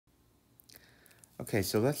Okay,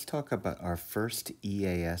 so let's talk about our first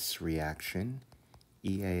EAS reaction.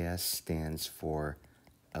 EAS stands for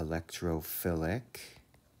Electrophilic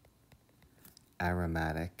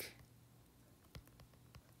Aromatic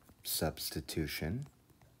Substitution.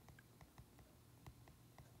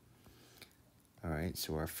 All right,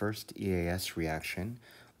 so our first EAS reaction,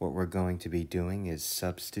 what we're going to be doing is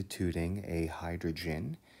substituting a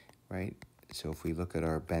hydrogen, right? So if we look at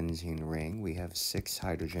our benzene ring, we have 6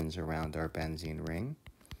 hydrogens around our benzene ring.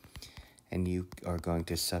 And you are going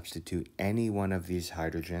to substitute any one of these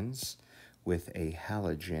hydrogens with a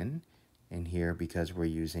halogen. And here, because we're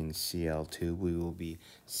using Cl2, we will be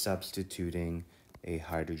substituting a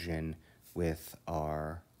hydrogen with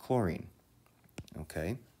our chlorine,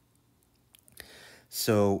 okay?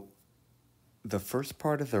 So the first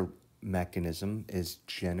part of the mechanism is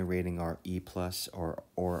generating our E plus or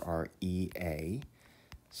our EA.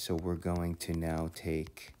 So we're going to now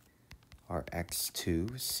take our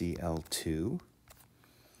X2, Cl2.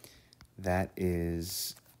 That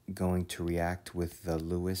is going to react with the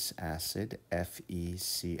Lewis acid,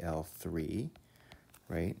 FeCl3,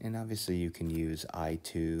 right? And obviously you can use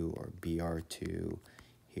I2 or Br2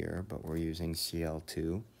 here, but we're using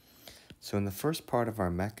Cl2. So in the first part of our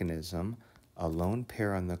mechanism, a lone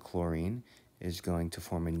pair on the chlorine is going to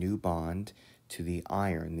form a new bond to the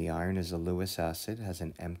iron. The iron is a Lewis acid, has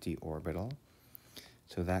an empty orbital.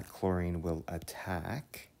 So that chlorine will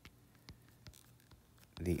attack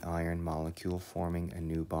the iron molecule, forming a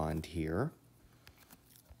new bond here.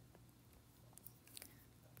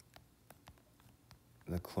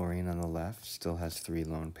 The chlorine on the left still has 3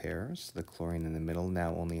 lone pairs. The chlorine in the middle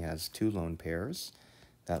now only has 2 lone pairs.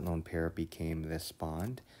 That lone pair became this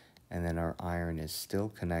bond. And then our iron is still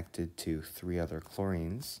connected to 3 other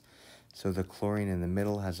chlorines. So the chlorine in the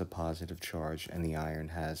middle has a positive charge and the iron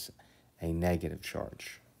has a negative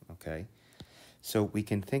charge, okay? So we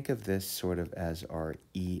can think of this sort of as our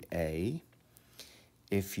EA.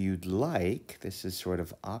 If you'd like, this is sort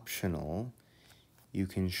of optional, you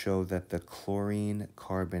can show that the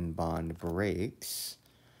chlorine-carbon bond breaks,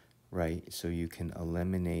 right? So you can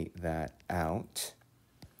eliminate that out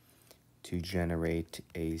to generate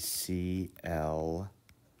a Cl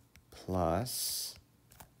plus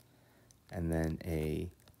and then a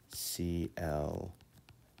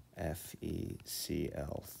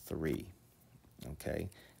ClFeCl3, okay?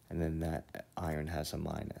 And then that iron has a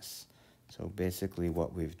minus. So basically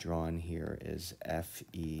what we've drawn here is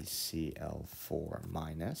FeCl4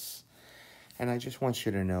 minus. And I just want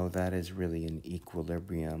you to know that is really an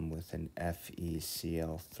equilibrium with an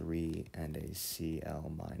FeCl3 and a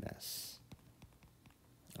Cl minus.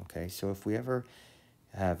 Okay, so if we ever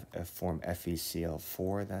have a form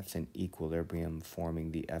FeCl4, that's an equilibrium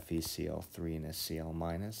forming the FeCl3 and a Cl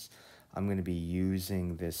minus. I'm going to be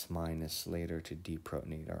using this minus later to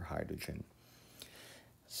deprotonate our hydrogen.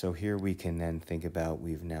 So here we can then think about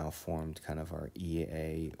we've now formed kind of our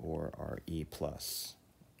EA or our E plus.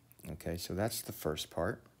 Okay, so that's the first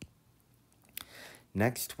part.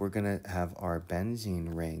 Next, we're going to have our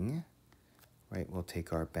benzene ring, right? We'll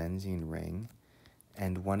take our benzene ring,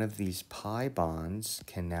 and one of these pi bonds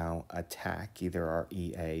can now attack either our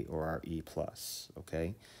EA or our E plus,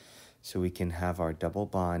 okay? So we can have our double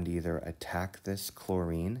bond either attack this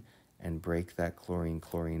chlorine and break that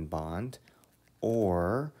chlorine-chlorine bond,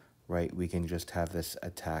 or, right, we can just have this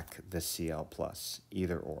attack the Cl plus,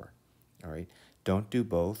 either or, all right? Don't do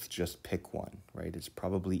both, just pick one, right? It's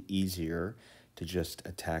probably easier to just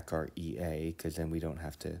attack our EA because then we don't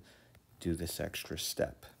have to do this extra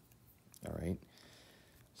step, all right?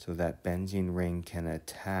 So that benzene ring can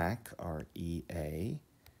attack our EA,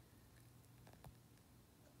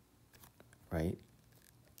 right?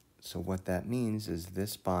 So what that means is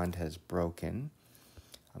this bond has broken.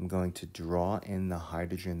 I'm going to draw in the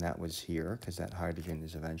hydrogen that was here because that hydrogen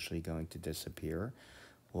is eventually going to disappear.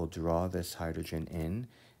 We'll draw this hydrogen in,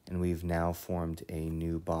 and we've now formed a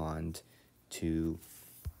new bond to,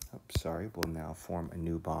 we'll now form a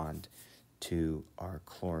new bond to our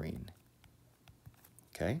chlorine,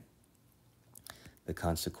 okay? The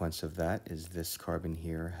consequence of that is this carbon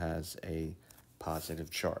here has a positive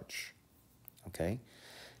charge, okay?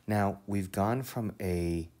 Now, we've gone from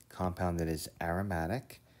a compound that is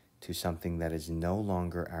aromatic to something that is no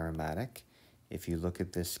longer aromatic. If you look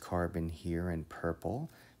at this carbon here in purple,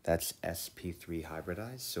 that's sp3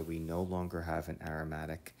 hybridized, so we no longer have an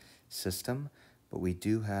aromatic system, but we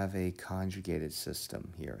do have a conjugated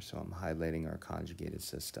system here. So I'm highlighting our conjugated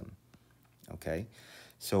system, okay?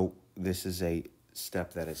 So this is a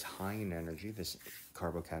step that is high in energy. This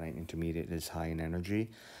carbocation intermediate is high in energy,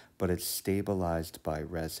 but it's stabilized by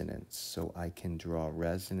resonance. So I can draw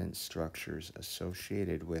resonance structures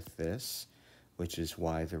associated with this, which is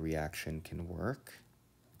why the reaction can work.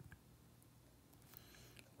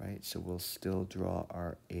 Right, so we'll still draw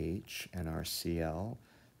our H and our Cl.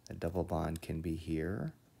 The double bond can be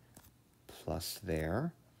here, plus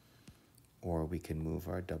there, or we can move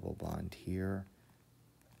our double bond here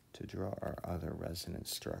to draw our other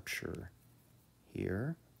resonance structure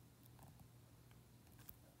here.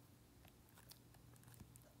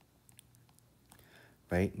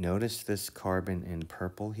 Right, notice this carbon in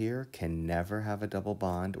purple here can never have a double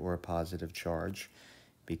bond or a positive charge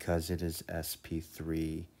because it is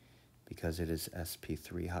sp3,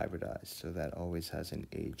 hybridized. So that always has an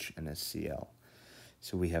H and a Cl.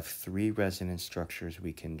 So we have 3 resonance structures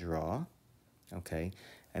we can draw, okay?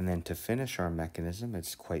 And then to finish our mechanism,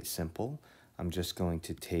 it's quite simple. I'm just going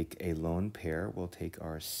to take a lone pair. We'll take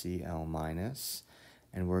our Cl-,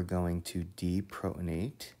 and we're going to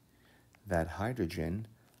deprotonate that hydrogen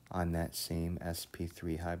on that same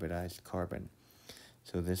sp3 hybridized carbon.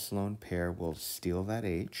 So this lone pair will steal that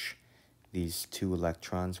H. These 2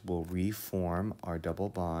 electrons will reform our double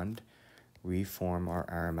bond, reform our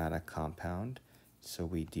aromatic compound. So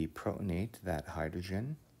we deprotonate that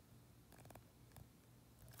hydrogen,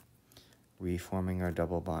 reforming our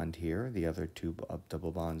double bond here. The other 2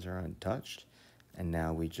 double bonds are untouched. And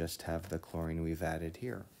now we just have the chlorine we've added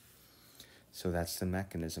here. So that's the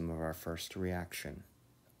mechanism of our first reaction.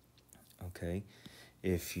 Okay,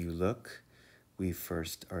 if you look,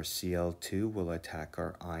 our Cl2 will attack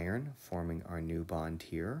our iron, forming our new bond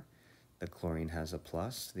here. The chlorine has a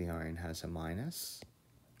plus, the iron has a minus.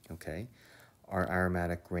 Okay, our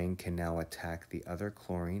aromatic ring can now attack the other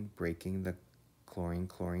chlorine, breaking the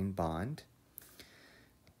chlorine-chlorine bond.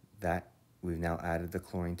 We've now added the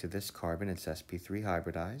chlorine to this carbon. It's sp3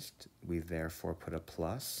 hybridized. We've therefore put a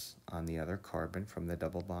plus on the other carbon from the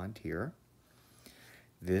double bond here.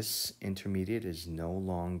 This intermediate is no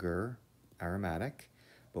longer aromatic,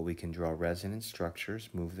 but we can draw resonance structures,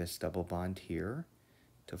 move this double bond here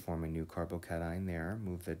to form a new carbocation there,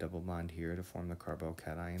 move the double bond here to form the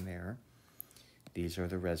carbocation there. These are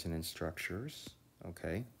the resonance structures,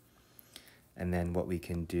 okay? And then what we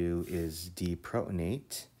can do is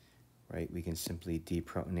deprotonate, right? We can simply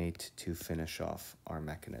deprotonate to finish off our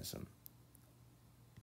mechanism.